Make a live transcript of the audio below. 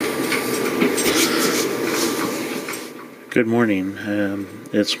Good morning.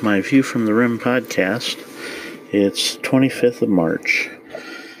 It's my View from the Rim podcast. It's 25th of March.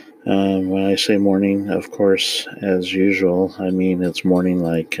 When I say morning, of course, as usual, I mean it's morning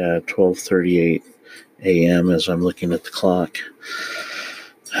like 12:38 a.m. as I'm looking at the clock.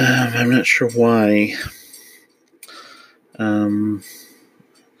 I'm not sure why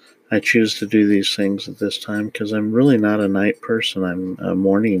I choose to do these things at this time because I'm really not a night person. I'm a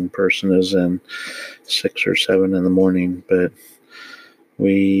morning person, as in 6 or 7 in the morning, but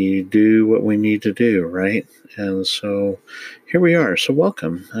we do what we need to do, right? And so here we are. So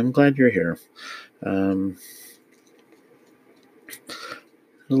welcome. I'm glad you're here.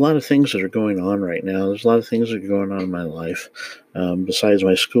 There's a lot of things that are going on right now. There's a lot of things that are going on in my life, besides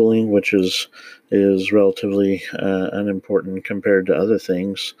my schooling, which is relatively unimportant compared to other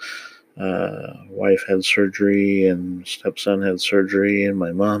things. Wife had surgery, and stepson had surgery, and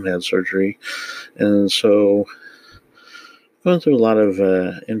my mom had surgery, and so going through a lot of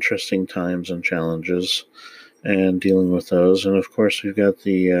interesting times and challenges and dealing with those. And of course, we've got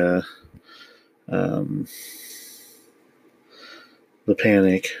the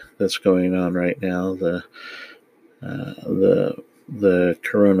panic that's going on right now. The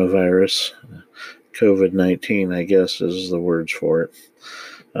coronavirus, COVID-19, I guess is the words for it.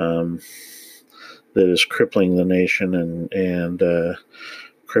 That is crippling the nation and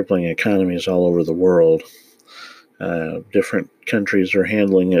crippling economies all over the world. Different countries are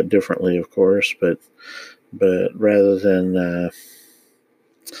handling it differently, of course, but rather than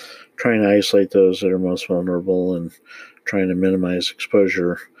trying to isolate those that are most vulnerable and trying to minimize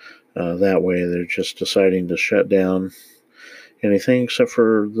exposure that way, they're just deciding to shut down anything except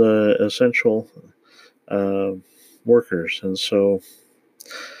for the essential workers. And so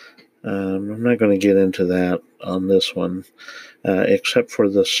I'm not going to get into that on this one, except for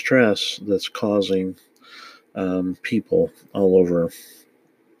the stress that's causing people all over.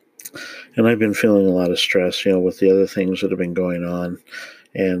 And I've been feeling a lot of stress, with the other things that have been going on,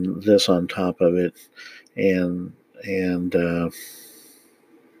 and this on top of it, and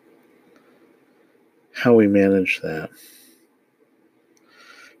how we manage that.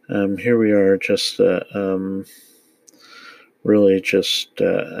 Here we are, just really just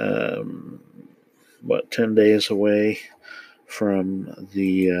 10 days away from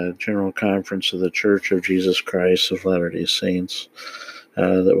the General Conference of the Church of Jesus Christ of Latter-day Saints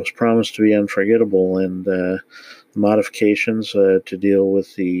that was promised to be unforgettable, and the modifications to deal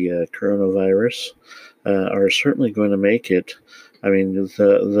with the coronavirus are certainly going to make it. I mean,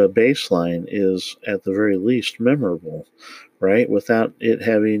 the baseline is at the very least memorable, right? Without it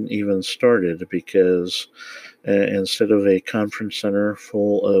having even started, because instead of a conference center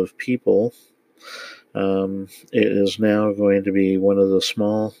full of people, it is now going to be one of the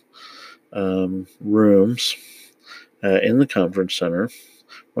small rooms in the conference center,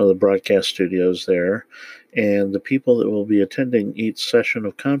 one of the broadcast studios there, and the people that will be attending each session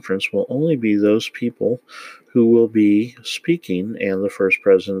of conference will only be those people who will be speaking and the first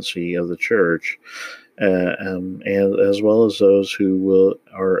presidency of the church, and as well as those who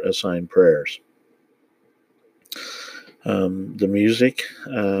are assigned prayers. The music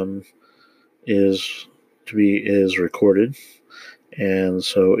is recorded, and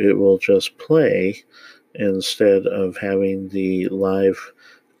so it will just play instead of having the live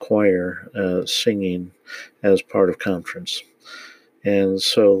choir singing as part of conference. And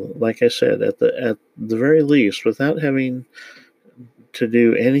so, like I said, at the very least, without having to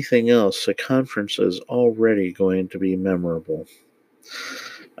do anything else, the conference is already going to be memorable.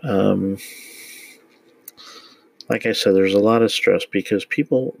 Like I said, there's a lot of stress because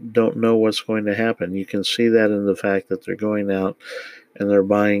people don't know what's going to happen. You can see that in the fact that they're going out and they're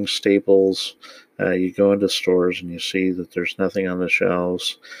buying staples. You go into stores and you see that there's nothing on the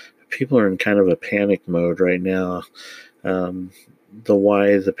shelves. People are in kind of a panic mode right now. The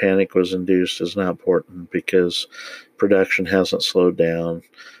why the panic was induced is not important, because production hasn't slowed down.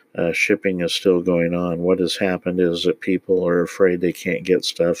 Shipping is still going on. What has happened is that people are afraid they can't get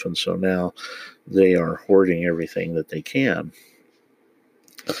stuff, and so now they are hoarding everything that they can.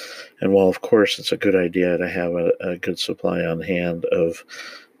 And while, of course, it's a good idea to have a good supply on hand of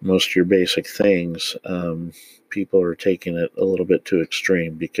most of your basic things, people are taking it a little bit too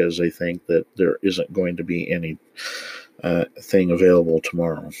extreme because they think that there isn't going to be any thing available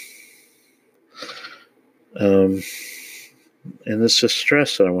tomorrow. And it's this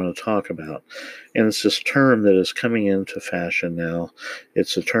stress that I want to talk about. And it's this term that is coming into fashion now.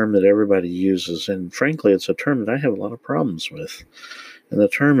 It's a term that everybody uses. And frankly, it's a term that I have a lot of problems with. And the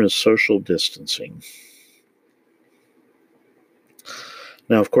term is social distancing.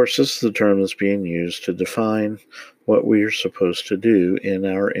 Now, of course, this is the term that's being used to define what we are supposed to do in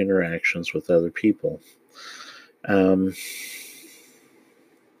our interactions with other people. Um,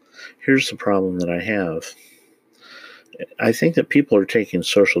 here's the problem that I have. I think that people are taking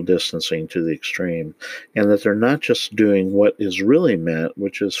social distancing to the extreme, and that they're not just doing what is really meant,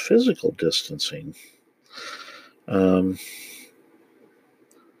 which is physical distancing, um,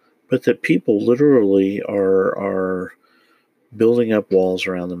 but that people literally are building up walls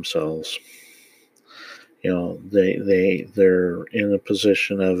around themselves. They're in a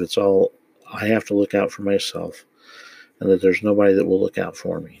position of it's all I have to look out for myself, and that there's nobody that will look out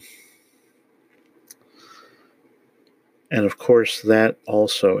for me. And of course, that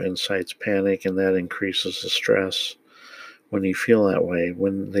also incites panic, and that increases the stress when you feel that way.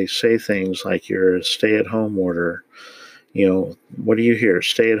 When they say things like you're a stay-at-home order, what do you hear?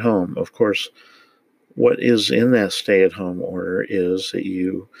 Stay at home. Of course, what is in that stay-at-home order is that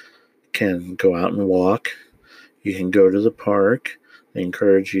you can go out and walk. You can go to the park. They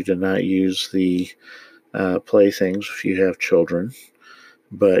encourage you to not use the playthings if you have children.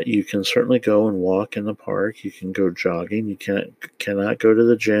 But you can certainly go and walk in the park. You can go jogging. You cannot go to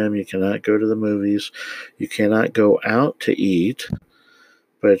the gym. You cannot go to the movies. You cannot go out to eat.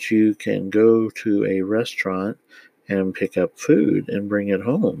 But you can go to a restaurant and pick up food and bring it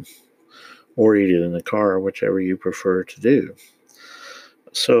home, or eat it in the car, whichever you prefer to do.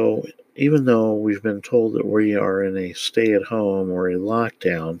 So even though we've been told that we are in a stay-at-home or a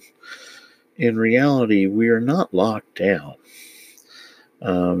lockdown, in reality, we are not locked down.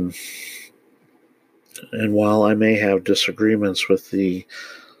 And while I may have disagreements with the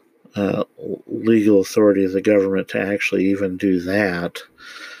legal authority of the government to actually even do that,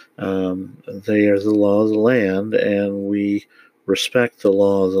 they are the law of the land, and we respect the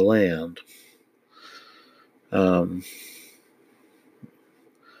law of the land.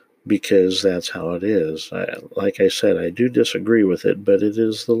 Because that's how it is. Like I said, I do disagree with it, but it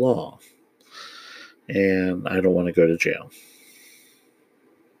is the law. And I don't want to go to jail.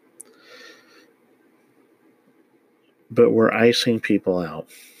 But we're icing people out.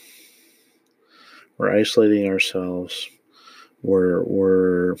 We're isolating ourselves.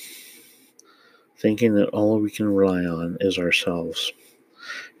 We're thinking that all we can rely on is ourselves.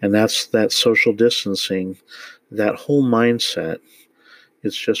 And that's that social distancing, that whole mindset,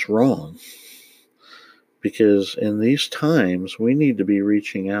 it's just wrong. Because in these times, we need to be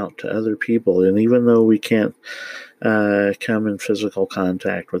reaching out to other people. And even though we can't come in physical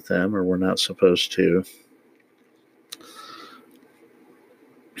contact with them, or we're not supposed to,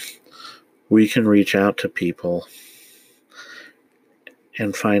 we can reach out to people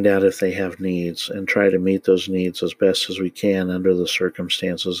and find out if they have needs and try to meet those needs as best as we can under the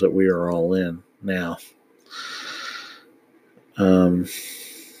circumstances that we are all in now.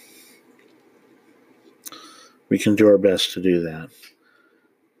 We can do our best to do that.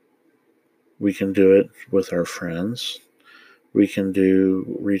 We can do it with our friends. We can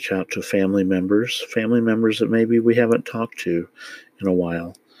reach out to family members that maybe we haven't talked to in a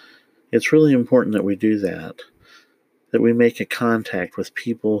while. It's really important that we do that we make a contact with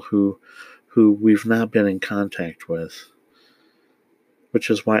people who we've not been in contact with, which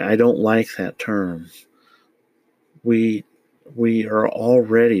is why I don't like that term. We are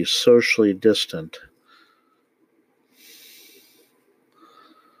already socially distant.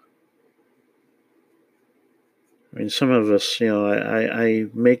 I mean, some of us, I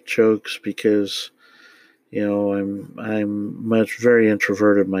make jokes because, I'm very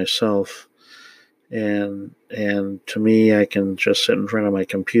introverted myself, and to me, I can just sit in front of my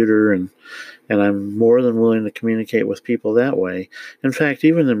computer, and I'm more than willing to communicate with people that way. In fact,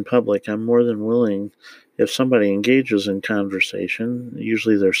 even in public, I'm more than willing, if somebody engages in conversation,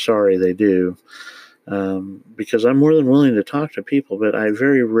 usually they're sorry they do, because I'm more than willing to talk to people, but I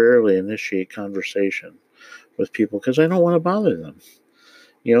very rarely initiate conversation with people because I don't want to bother them.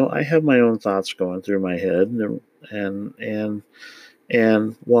 I have my own thoughts going through my head, and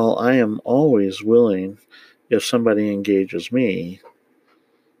while I am always willing, if somebody engages me,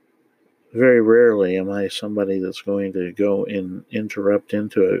 very rarely am I somebody that's going to go and interrupt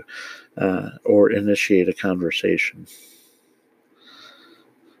into or initiate a conversation.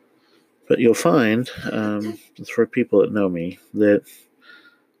 But you'll find, for people that know me, that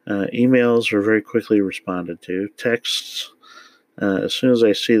emails are very quickly responded to. Texts, as soon as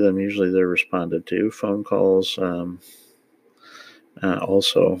I see them, usually they're responded to. Phone calls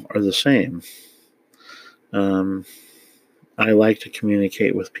also are the same. I like to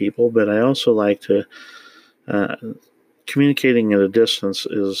communicate with people, but I also like to communicating at a distance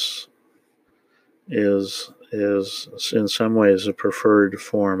is in some ways a preferred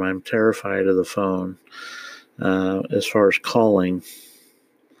form. I'm terrified of the phone. as far as calling.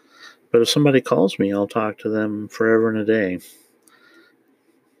 But if somebody calls me, I'll talk to them forever and a day.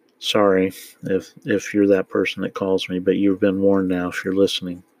 Sorry if you're that person that calls me, but you've been warned now if you're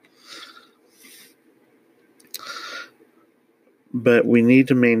listening. But we need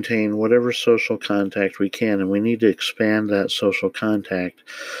to maintain whatever social contact we can, and we need to expand that social contact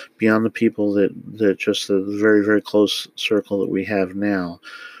beyond the people that just the very, very close circle that we have now.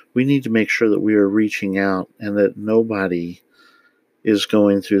 We need to make sure that we are reaching out and that nobody is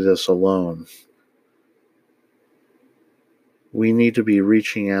going through this alone. We need to be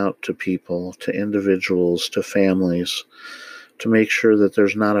reaching out to people, to individuals, to families, to make sure that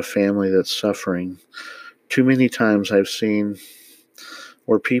there's not a family that's suffering. Too many times I've seen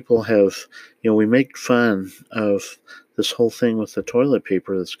where people have, we make fun of this whole thing with the toilet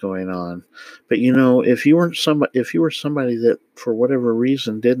paper that's going on. But if you were somebody that for whatever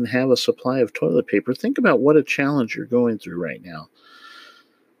reason didn't have a supply of toilet paper, think about what a challenge you're going through right now.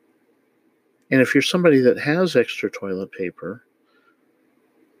 And if you're somebody that has extra toilet paper,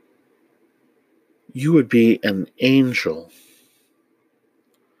 you would be an angel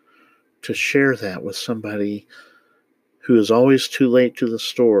to share that with somebody who is always too late to the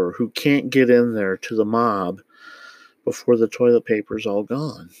store, who can't get in there to the mob before the toilet paper is all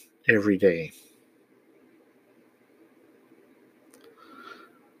gone every day.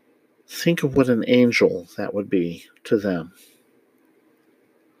 Think of what an angel that would be to them.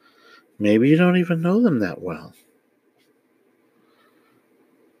 Maybe you don't even know them that well.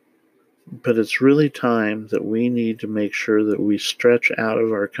 But it's really time that we need to make sure that we stretch out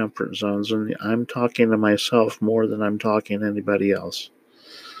of our comfort zones. And I'm talking to myself more than I'm talking to anybody else.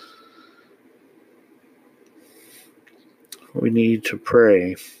 We need to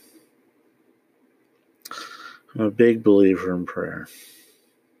pray. I'm a big believer in prayer.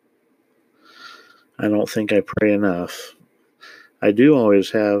 I don't think I pray enough. I do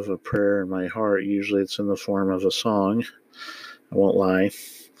always have a prayer in my heart. Usually it's in the form of a song. I won't lie.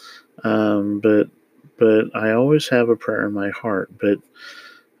 But I always have a prayer in my heart.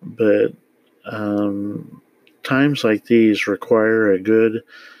 But times like these require a good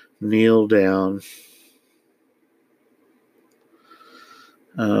kneel down,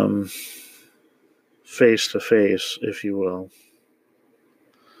 face to face, if you will,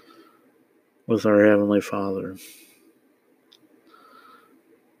 with our Heavenly Father.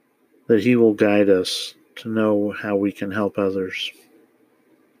 That He will guide us to know how we can help others.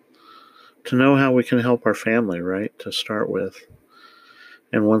 To know how we can help our family, right, to start with.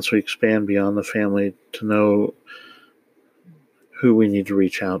 And once we expand beyond the family, to know who we need to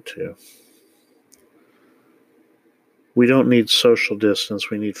reach out to. We don't need social distance,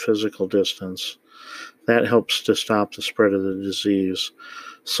 we need physical distance. That helps to stop the spread of the disease.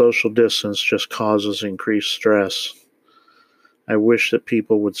 Social distance just causes increased stress. I wish that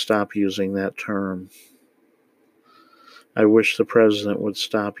people would stop using that term. I wish the president would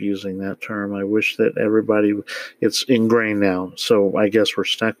stop using that term. I wish that everybody, it's ingrained now, so I guess we're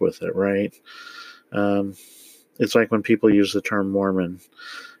stuck with it, right? It's like when people use the term Mormon.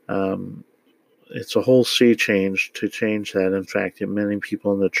 It's a whole sea change to change that. In fact, many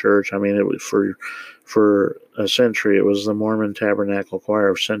people in the church, it was for a century, it was the Mormon Tabernacle Choir.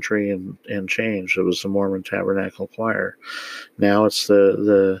 Of century and change, it was the Mormon Tabernacle Choir. Now it's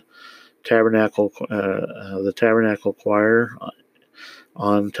the Tabernacle Choir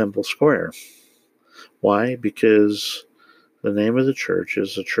on Temple Square. Why? Because the name of the church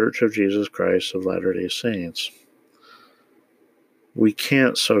is the Church of Jesus Christ of Latter-day Saints. We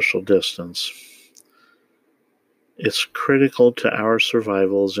can't social distance. It's critical to our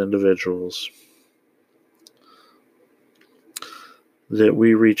survival as individuals that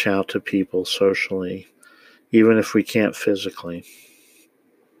we reach out to people socially, even if we can't physically.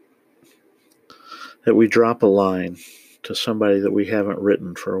 That we drop a line to somebody that we haven't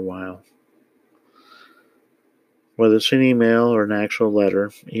written for a while. Whether it's an email or an actual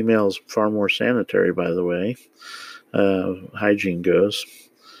letter. Email is far more sanitary, by the way. Hygiene goes.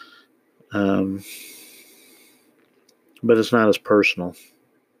 But it's not as personal.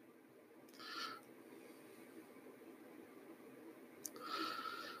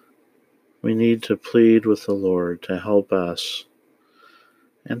 We need to plead with the Lord to help us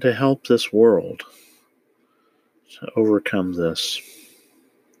and to help this world to overcome this.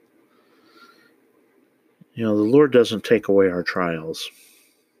 The Lord doesn't take away our trials.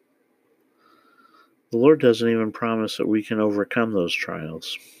 The Lord doesn't even promise that we can overcome those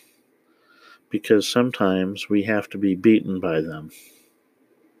trials, because sometimes we have to be beaten by them.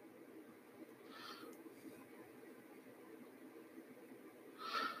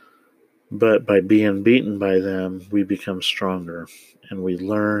 But by being beaten by them, we become stronger, and we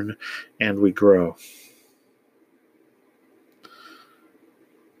learn, and we grow.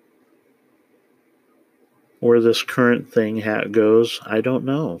 Where this current thing goes, I don't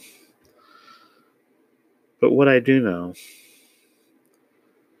know. But what I do know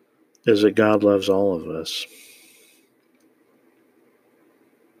is that God loves all of us.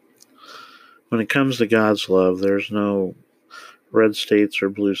 When it comes to God's love, there's no red states or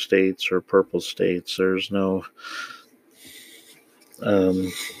blue states or purple states. There's no um,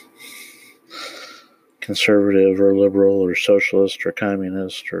 conservative or liberal or socialist or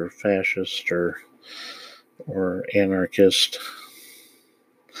communist or fascist or anarchist.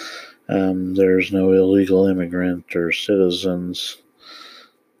 There's no illegal immigrant or citizens.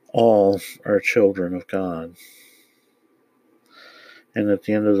 All are children of God. And at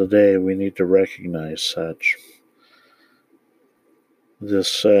the end of the day, we need to recognize such.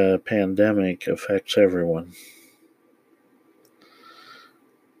 This pandemic affects everyone.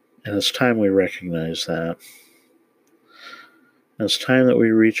 And it's time we recognize that. And it's time that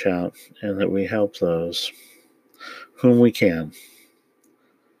we reach out and that we help those whom we can.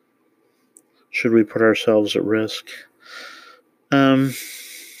 Should we put ourselves at risk?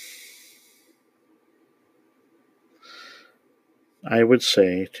 I would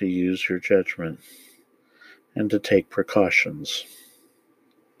say to use your judgment and to take precautions.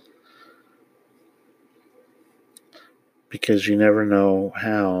 Because you never know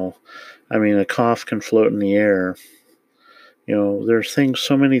how. I mean, a cough can float in the air. You know, there's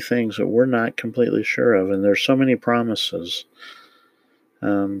so many things that we're not completely sure of, and there's so many promises.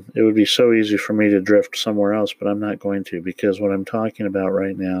 It would be so easy for me to drift somewhere else, but I'm not going to, because what I'm talking about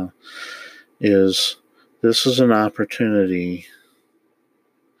right now is this is an opportunity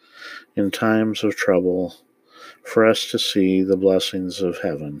in times of trouble for us to see the blessings of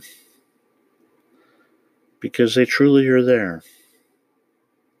heaven, because they truly are there.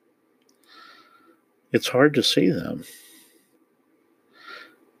 It's hard to see them.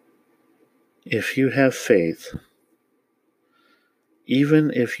 If you have faith,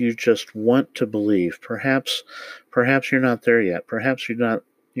 even if you just want to believe, perhaps you're not there yet. Perhaps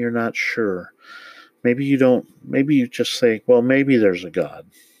you're not sure. Maybe you just say, well, maybe there's a God.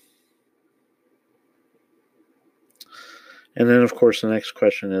 And then of course the next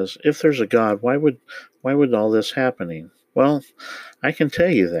question is, if there's a God, why would all this happening? Well, I can tell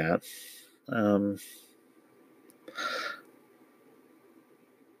you that.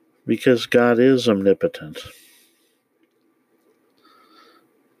 Because God is omnipotent.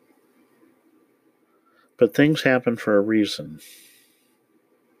 But things happen for a reason.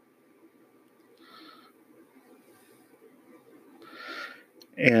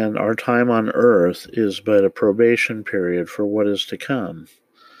 And our time on earth is but a probation period for what is to come.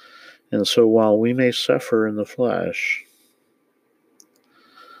 And so while we may suffer in the flesh,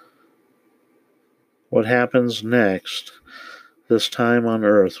 what happens next, this time on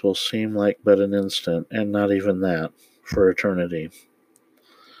earth will seem like but an instant, and not even that, for eternity.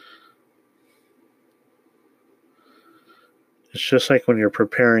 It's just like when you're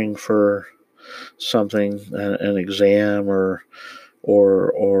preparing for something, an exam or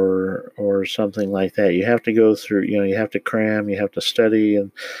something like that. You have to go through, you have to cram, you have to study,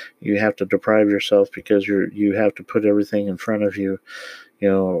 and you have to deprive yourself because you have to put everything in front of you.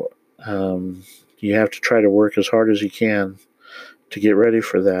 You have to try to work as hard as you can to get ready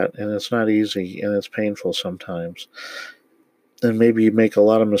for that, and it's not easy, and it's painful sometimes. And maybe you make a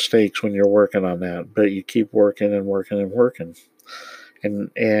lot of mistakes when you're working on that, but you keep working and working and working.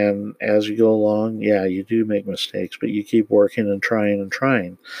 And as you go along, yeah, you do make mistakes, but you keep working and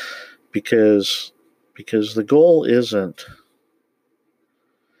trying, because the goal isn't.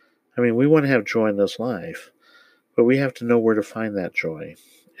 I mean, we want to have joy in this life, but we have to know where to find that joy,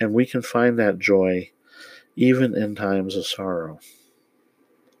 and we can find that joy even in times of sorrow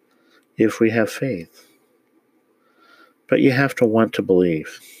if we have faith. But you have to want to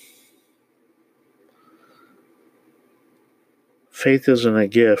believe. Faith isn't a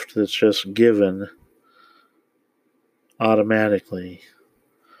gift that's just given automatically.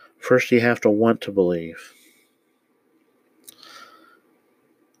 First, you have to want to believe.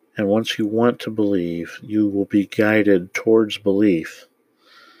 And once you want to believe, you will be guided towards belief.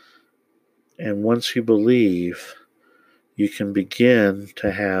 And once you believe, you can begin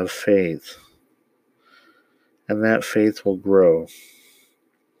to have faith. And that faith will grow.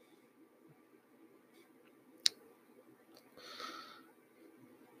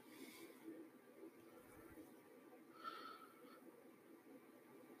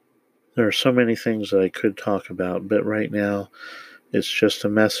 There are so many things that I could talk about, but right now It's just a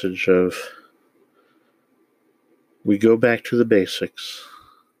message of we go back to the basics.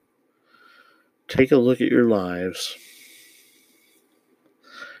 Take a look at your lives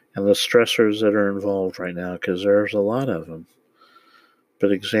and the stressors that are involved right now, because there's a lot of them.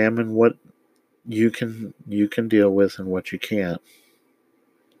 But examine what you can deal with and what you can't.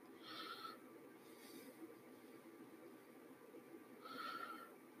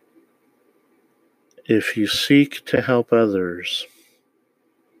 If you seek to help others,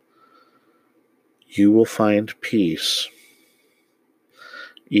 you will find peace,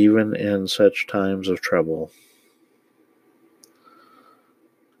 even in such times of trouble.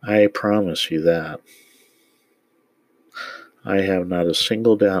 I promise you that. I have not a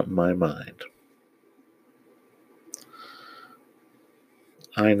single doubt in my mind.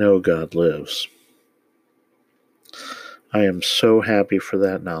 I know God lives. I am so happy for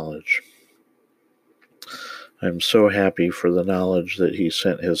that knowledge. I'm so happy for the knowledge that He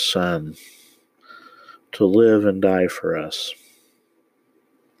sent His Son to live and die for us,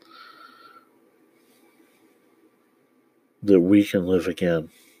 that we can live again.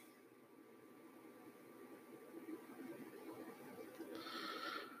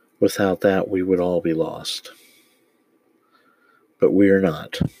 Without that, we would all be lost. But we are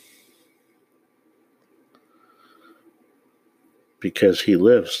not. Because He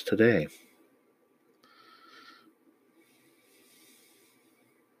lives today.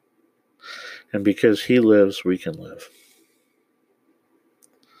 And because He lives, we can live.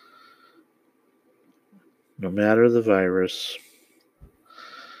 No matter the virus,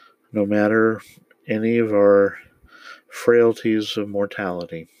 no matter any of our frailties of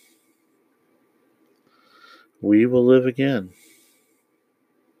mortality, we will live again.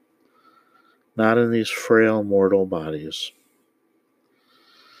 Not in these frail mortal bodies,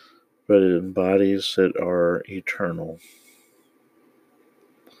 but in bodies that are eternal,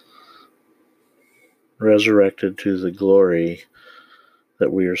 resurrected to the glory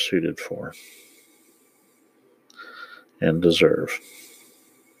that we are suited for and deserve.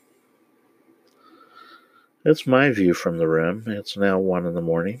 That's my view from the rim. It's now 1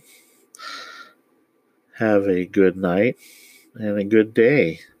 a.m. Have a good night and a good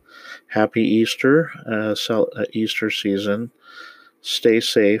day. Happy Easter, Easter season. Stay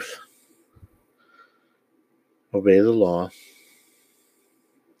safe. Obey the law,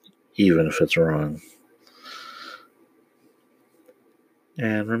 even if it's wrong.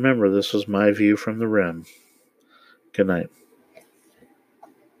 And remember, this is my view from the rim. Good night.